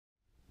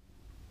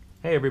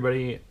Hey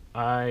everybody,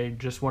 I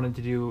just wanted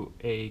to do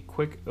a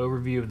quick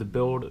overview of the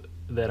build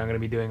that I'm going to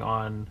be doing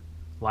on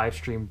live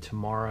stream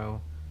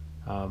tomorrow.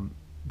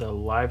 The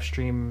live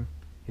stream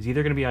is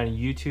either going to be on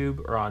YouTube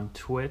or on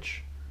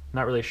Twitch.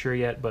 Not really sure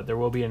yet, but there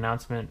will be an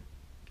announcement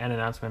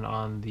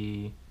on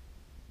the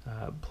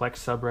Plex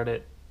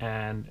subreddit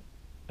and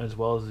as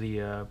well as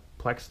the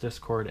Plex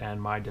Discord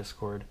and my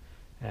Discord.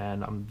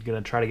 And I'm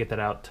going to try to get that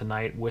out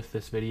tonight with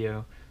this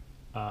video.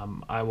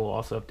 I will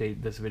also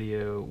update this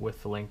video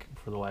with the link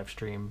for the live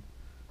stream.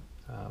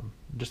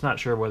 Just not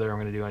sure whether I'm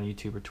going to do on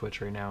YouTube or Twitch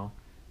right now.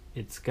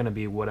 It's going to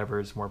be whatever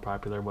is more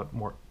popular,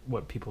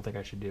 what people think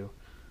I should do.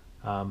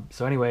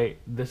 So anyway,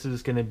 this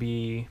is going to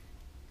be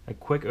a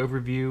quick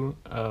overview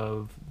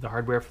of the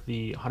hardware for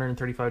the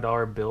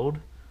 $135 build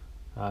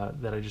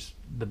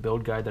the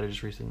build guide that I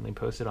just recently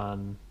posted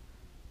on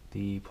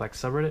the Plex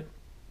subreddit,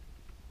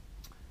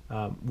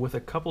 with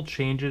a couple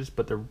changes,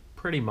 but they're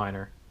pretty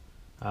minor.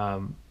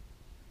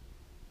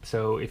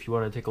 So if you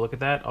want to take a look at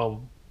that,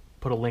 I'll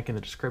put a link in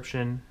the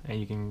description and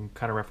you can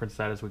kind of reference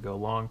that as we go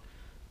along.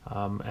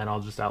 And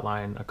I'll just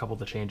outline a couple of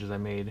the changes I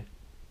made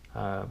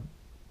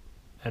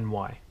and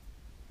why.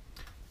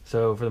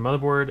 So for the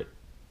motherboard,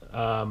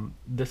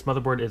 this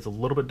motherboard is a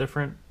little bit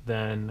different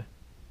than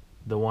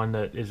the one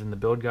that is in the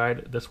build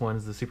guide. This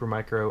one's the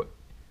Supermicro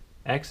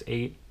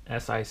X8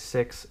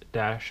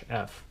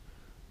 SI6-F.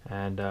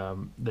 And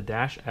the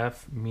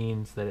 -F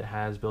means that it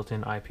has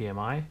built-in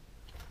IPMI.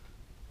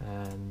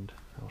 And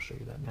I'll show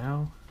you that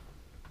now.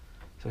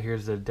 So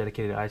here's the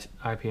dedicated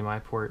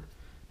IPMI port,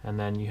 and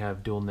then you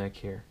have dual NIC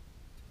here.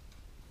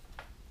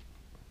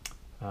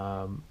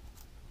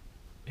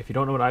 If you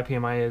don't know what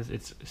IPMI is,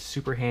 it's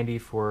super handy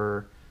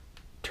for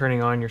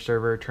turning on your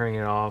server, turning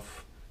it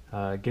off,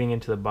 getting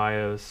into the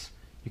BIOS.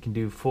 You can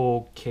do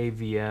full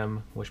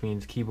KVM, which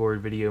means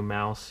keyboard, video,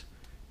 mouse,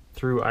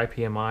 through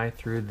IPMI,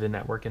 through the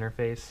network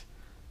interface.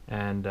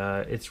 And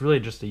it's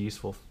really just a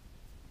useful,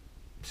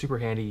 super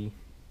handy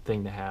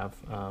thing to have.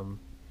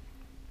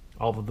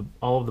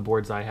 All of the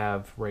boards I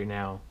have right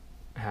now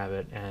have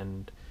it,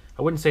 and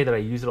I wouldn't say that I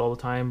use it all the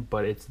time,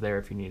 but it's there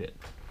if you need it.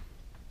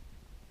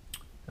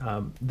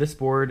 This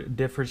board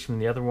differs from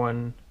the other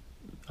one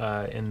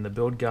in the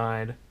build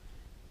guide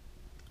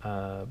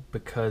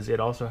because it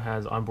also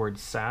has onboard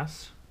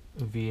SAS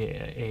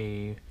via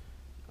a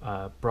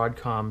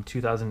Broadcom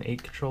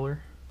 2008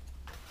 controller,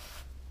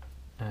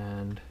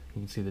 and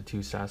you can see the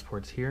two SAS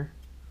ports here,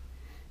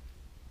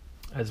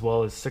 as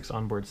well as 6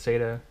 onboard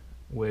SATA,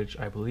 which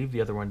I believe the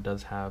other one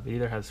does have. It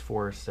either has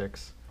 4 or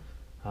 6,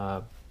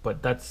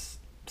 but that's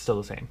still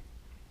the same.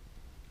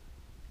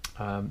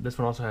 This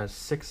one also has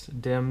 6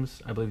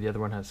 DIMMs. I believe the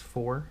other one has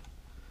 4.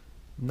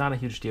 Not a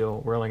huge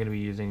deal. We're only going to be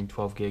using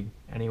 12 gig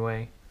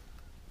anyway.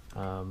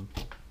 But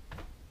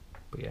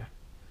yeah,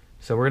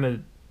 so we're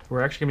actually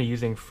going to be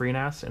using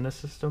FreeNAS in this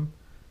system,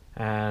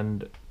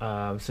 and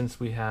since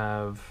we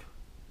have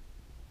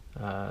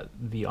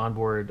the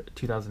onboard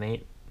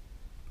 2008,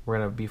 we're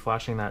going to be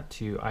flashing that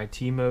to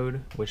IT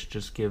mode, which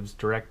just gives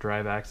direct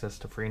drive access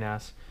to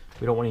FreeNAS.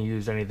 We don't want to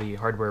use any of the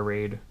hardware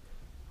RAID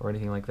or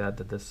anything like that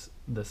this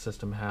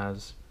system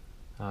has.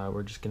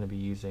 We're just going to be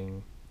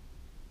using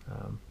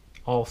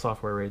all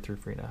software RAID through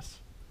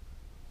FreeNAS.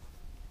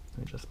 Let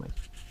me just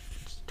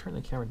turn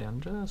the camera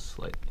down just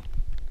slightly.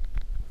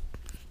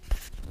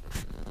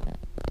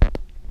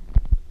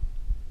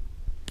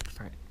 All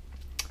right,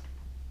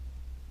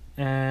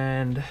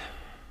 and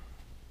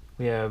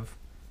we have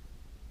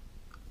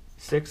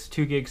 6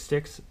 2-gig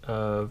sticks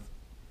of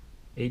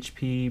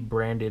HP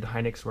branded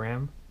Hynix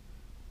RAM.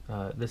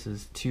 This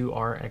is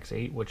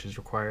 2RX8, which is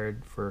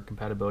required for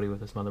compatibility with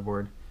this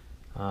motherboard.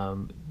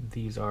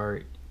 These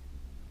are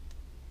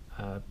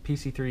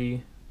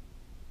PC3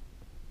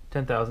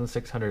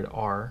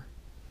 10600R,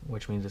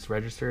 which means it's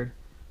registered,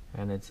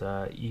 and it's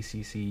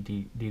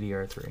ECC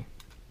DDR3.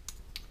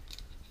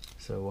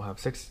 So we'll have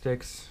 6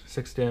 sticks,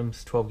 6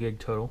 DIMMs, 12 gig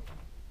total.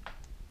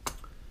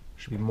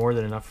 Should be more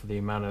than enough for the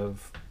amount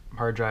of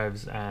hard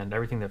drives and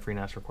everything that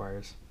FreeNAS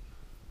requires.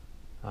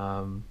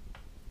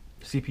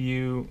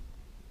 CPU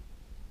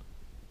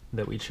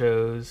that we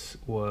chose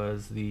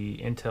was the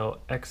Intel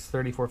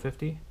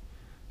X3450.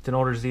 It's an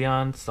older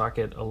Xeon,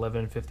 socket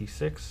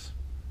 1156.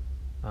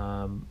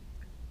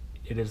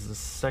 It is the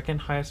second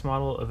highest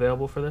model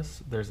available for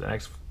this. There's the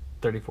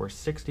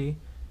X3460,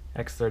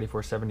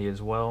 X3470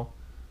 as well.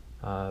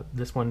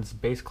 This one's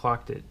base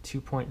clocked at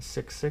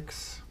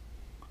 2.66.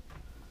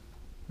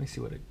 Let me see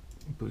what it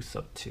boosts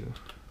up to.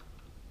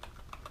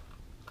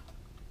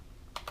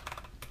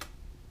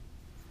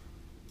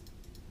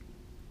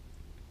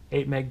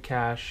 8 meg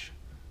cache,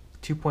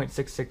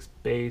 2.66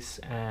 base,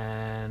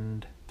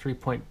 and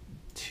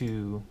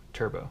 3.2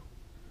 turbo.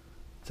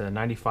 It's a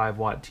 95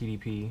 watt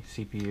TDP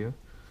CPU.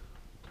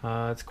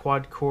 It's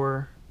quad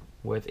core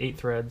with 8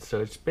 threads,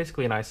 so it's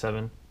basically an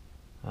i7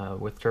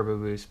 with turbo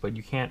boost, but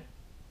you can't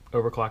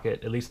overclock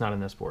it, at least not in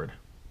this board.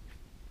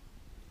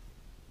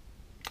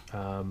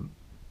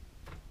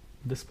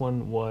 This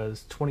one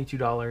was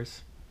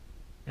 $22.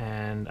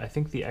 and I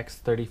think the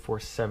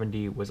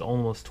X3470 was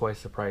almost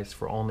twice the price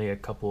for only a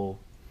couple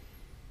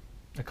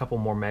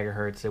more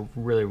megahertz. It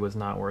really was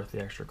not worth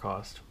the extra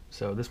cost.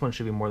 So this one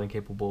should be more than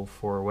capable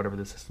for whatever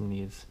the system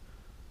needs.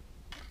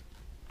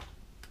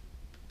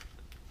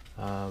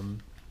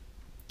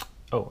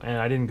 Oh, and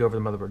I didn't go over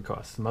the motherboard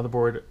costs. The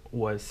motherboard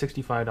was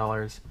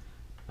 $65.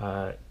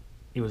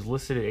 It was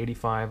listed at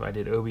 $85. I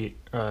did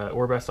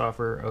or best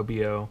offer,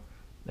 OBO,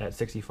 at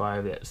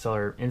 $65. The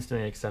seller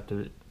instantly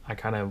accepted it. I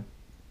kind of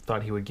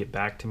thought he would get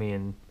back to me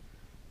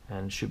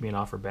and shoot me an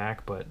offer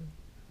back, but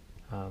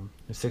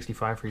it's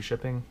 $65 free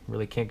shipping.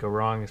 Really can't go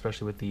wrong,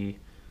 especially with the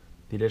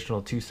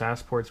additional 2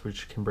 SAS ports,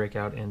 which can break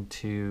out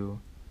into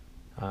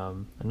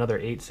another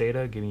 8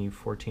 SATA, giving you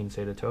 14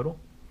 SATA total.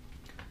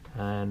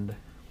 And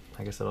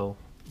I guess that'll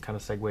kind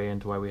of segue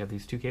into why we have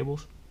these 2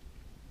 cables.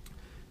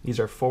 These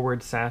are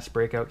forward Sas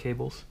Breakout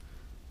Cables.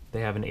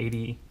 They have an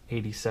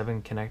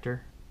 8087 connector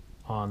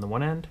on the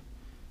one end,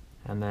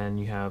 and then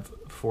you have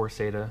 4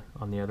 SATA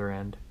on the other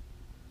end.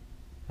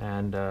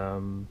 And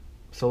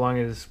so long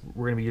as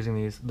we're going to be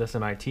using this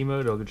in IT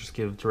mode, it'll just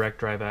give direct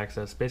drive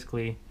access,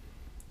 basically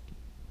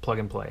plug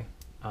and play.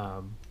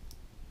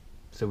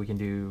 So we can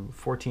do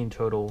 14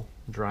 total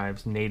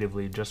drives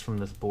natively just from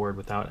this board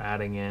without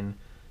adding in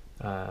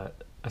a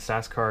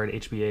SAS card,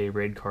 HBA,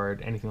 RAID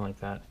card, anything like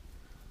that,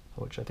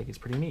 which I think is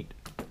pretty neat.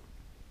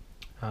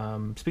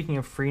 Speaking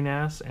of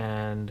FreeNAS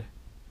and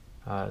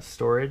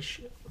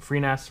storage,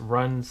 FreeNAS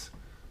runs,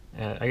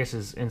 I guess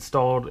is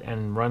installed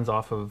and runs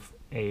off of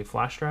a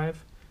flash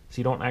drive, so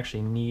you don't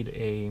actually need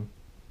a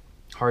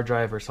hard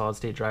drive or solid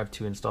state drive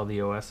to install the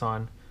OS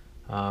on.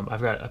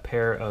 I've got a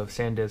pair of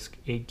SanDisk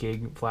 8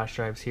 gig flash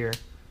drives here,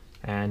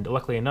 and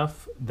luckily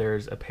enough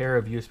there's a pair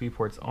of USB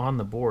ports on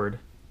the board,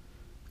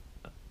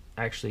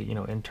 actually,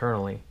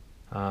 internally.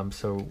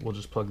 So we'll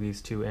just plug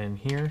these 2 in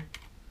here,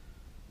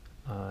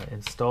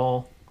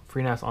 install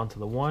FreeNAS onto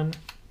the one,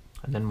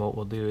 and then what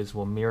we'll do is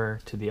we'll mirror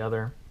to the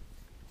other,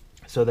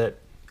 so that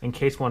in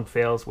case one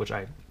fails, which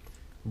I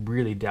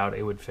really doubt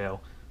it would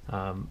fail,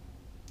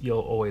 you'll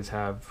always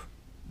have,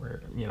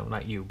 or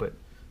not you, but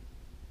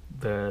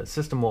the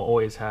system will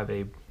always have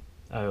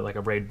like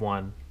a RAID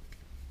 1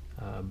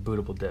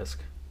 bootable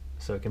disk,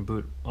 so it can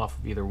boot off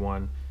of either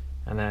one.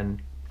 And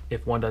then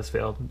if one does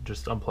fail,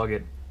 just unplug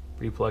it,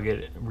 replug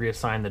it,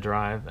 reassign the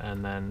drive,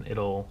 and then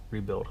it'll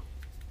rebuild.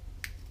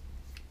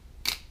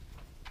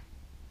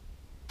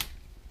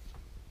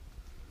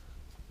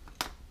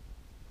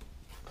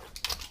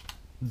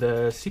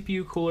 The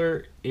CPU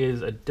cooler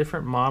is a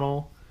different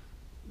model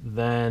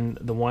than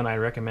the one I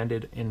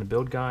recommended in the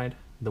build guide.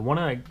 The one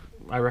I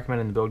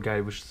recommended in the build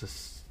guide was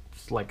just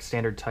like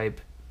standard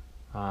type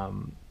i5,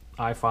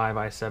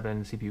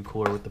 i7 CPU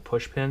cooler with the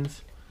push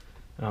pins.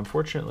 And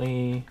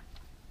unfortunately,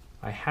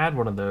 I had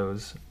one of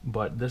those,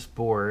 but this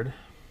board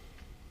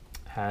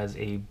has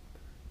a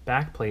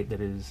backplate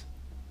that is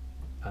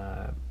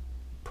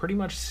pretty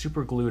much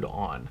super glued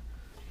on,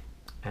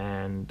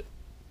 and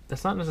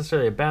that's not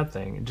necessarily a bad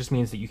thing. It just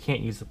means that you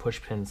can't use the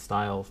push pin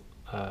style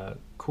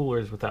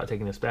coolers without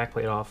taking this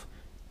backplate off.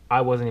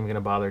 I wasn't even going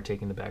to bother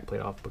taking the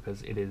backplate off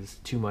because it is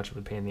too much of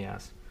a pain in the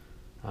ass.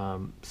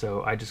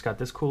 So I just got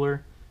this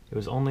cooler. It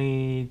was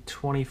only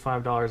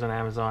 $25 on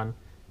Amazon,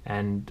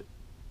 and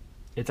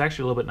it's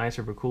actually a little bit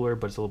nicer of a cooler,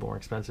 but it's a little bit more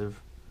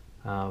expensive.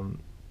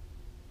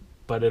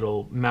 But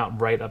it'll mount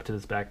right up to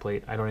this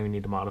backplate. I don't even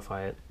need to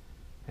modify it,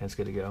 and it's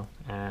good to go.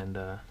 And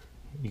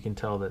you can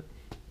tell that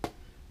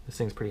this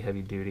thing's pretty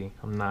heavy duty.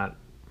 I'm not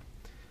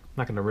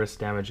going to risk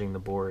damaging the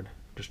board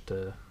just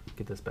to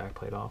get this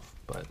backplate off.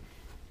 But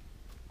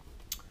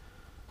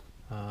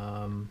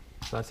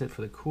so that's it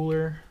for the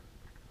cooler.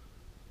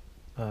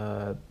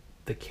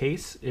 The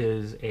case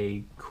is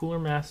a Cooler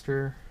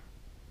Master.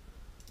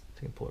 I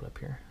can pull it up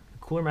here.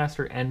 Cooler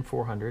Master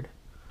N400.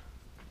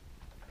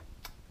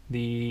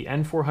 The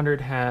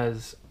N400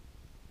 has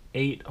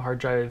 8 hard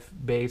drive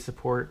bay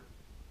support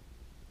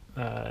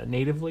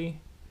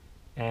natively,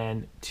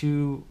 and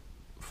 2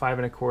 5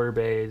 1/4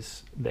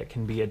 bays that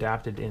can be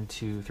adapted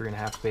into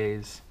 3.5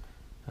 bays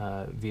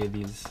via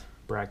these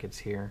brackets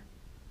here.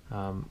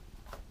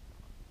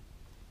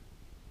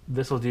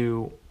 This will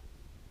do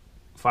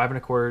 5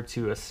 1/4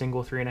 to a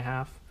single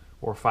 3.5,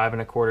 or 5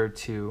 1/4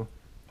 to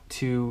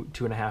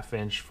 2.5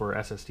 inch for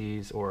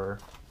SSDs or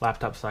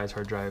laptop size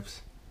hard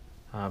drives.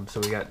 So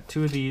we got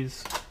 2 of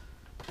these.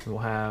 We'll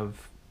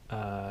have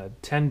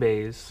 10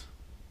 bays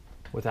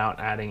without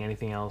adding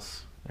anything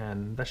else,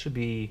 and that should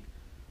be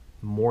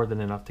more than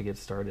enough to get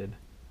started.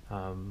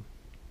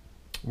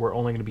 We're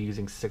only going to be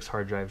using 6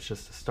 hard drives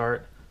just to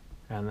start,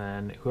 and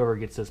then whoever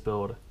gets this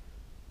build,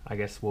 I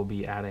guess we'll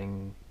be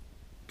adding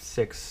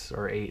 6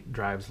 or 8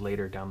 drives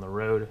later down the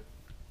road.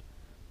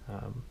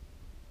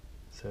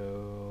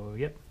 So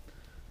yep.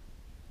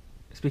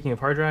 Speaking of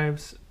hard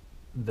drives,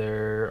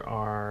 there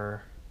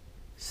are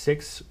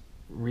 6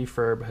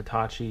 Refurb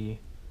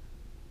Hitachi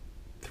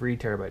 3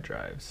 terabyte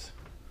drives,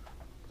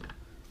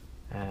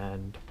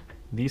 and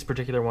these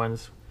particular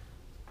ones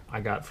I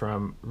got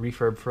from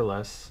Refurb for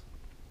Less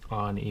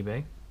on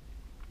eBay.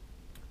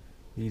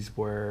 These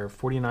were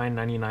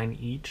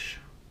 $49.99 each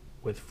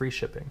with free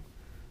shipping.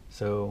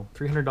 So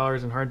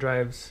 $300 in hard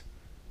drives,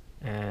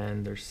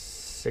 and there's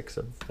 6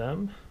 of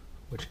them,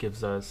 which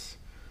gives us,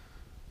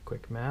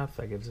 quick math,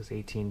 that gives us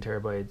 18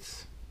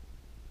 terabytes.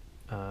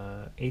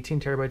 18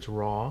 terabytes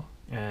raw,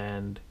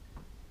 and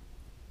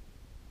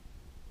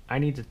I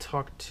need to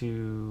talk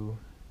to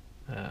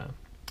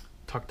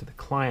the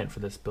client for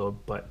this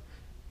build, but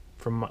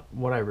from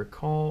what I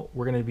recall,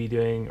 we're going to be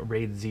doing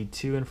RAID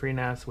Z2 in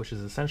FreeNAS, which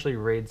is essentially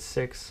RAID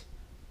 6.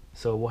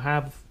 So we'll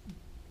have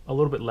a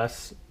little bit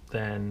less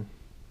than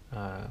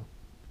 12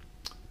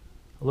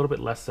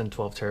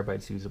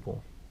 terabytes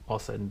usable, all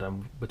said and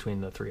done between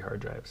the 3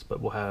 hard drives.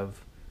 But we'll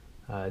have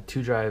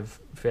 2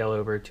 drive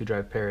failover, 2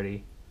 drive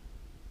parity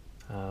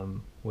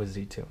with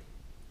Z2.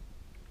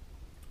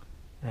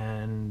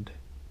 And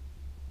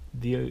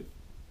the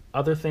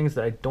other things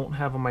that I don't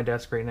have on my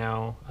desk right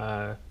now,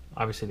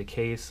 obviously the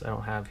case I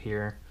don't have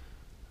here.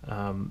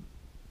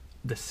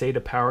 The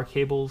SATA power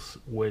cables,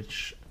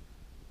 which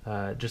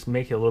just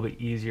make it a little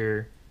bit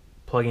easier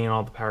plugging in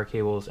all the power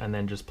cables and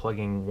then just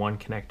plugging one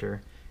connector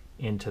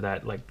into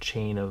that like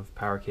chain of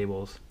power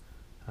cables.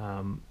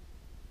 What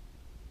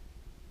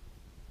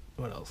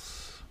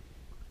else?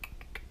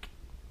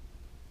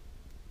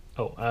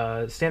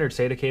 Standard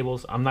SATA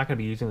cables. I'm not going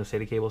to be using the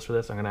SATA cables for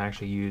this. I'm going to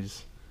actually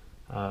use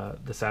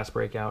the Sas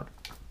Breakout,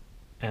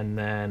 and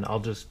then I'll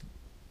just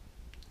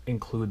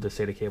include the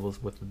SATA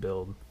cables with the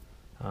build.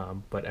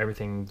 But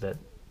everything that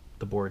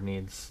the board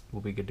needs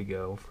will be good to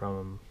go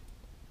from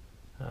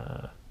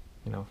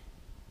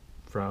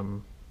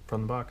from the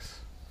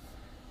box.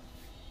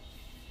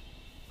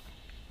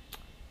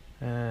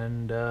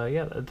 And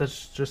yeah,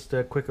 that's just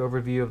a quick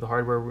overview of the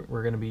hardware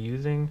we're going to be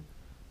using.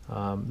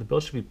 The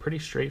build should be pretty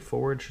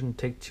straightforward, shouldn't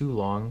take too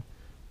long.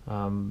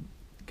 Going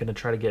to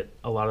try to get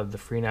a lot of the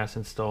FreeNAS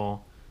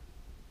install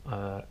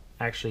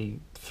actually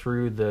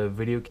through the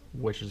video,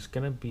 which is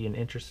going to be an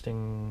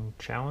interesting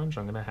challenge.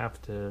 I'm going to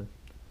have to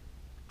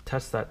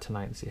test that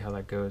tonight and see how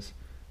that goes.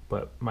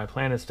 But my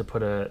plan is to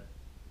put a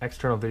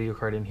external video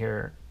card in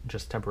here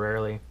just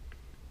temporarily,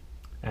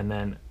 and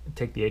then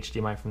take the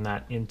HDMI from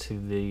that into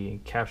the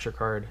capture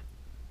card,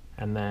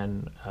 and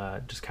then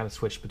just kind of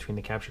switch between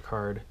the capture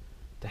card,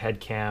 the head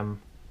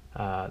cam,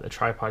 the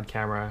tripod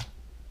camera,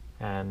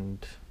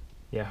 and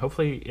yeah,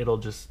 hopefully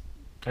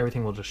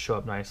everything will just show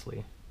up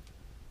nicely.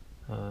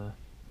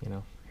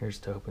 Here's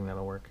to hoping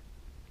that'll work.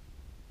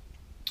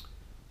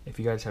 If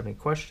you guys have any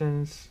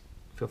questions,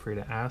 feel free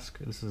to ask.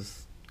 This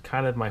is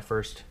kind of my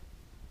first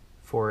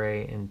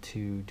foray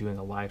into doing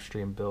a live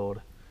stream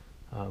build.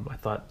 I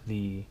thought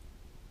the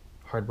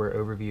hardware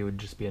overview would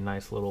just be a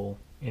nice little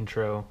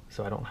intro,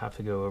 so I don't have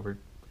to go over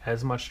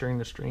as much during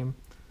the stream.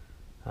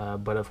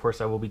 But of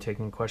course I will be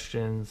taking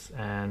questions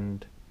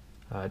and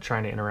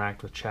trying to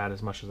interact with chat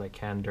as much as I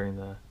can during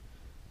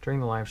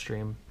the live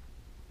stream.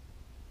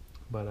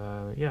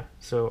 But yeah,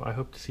 so I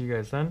hope to see you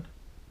guys then,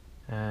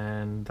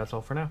 and that's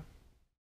all for now.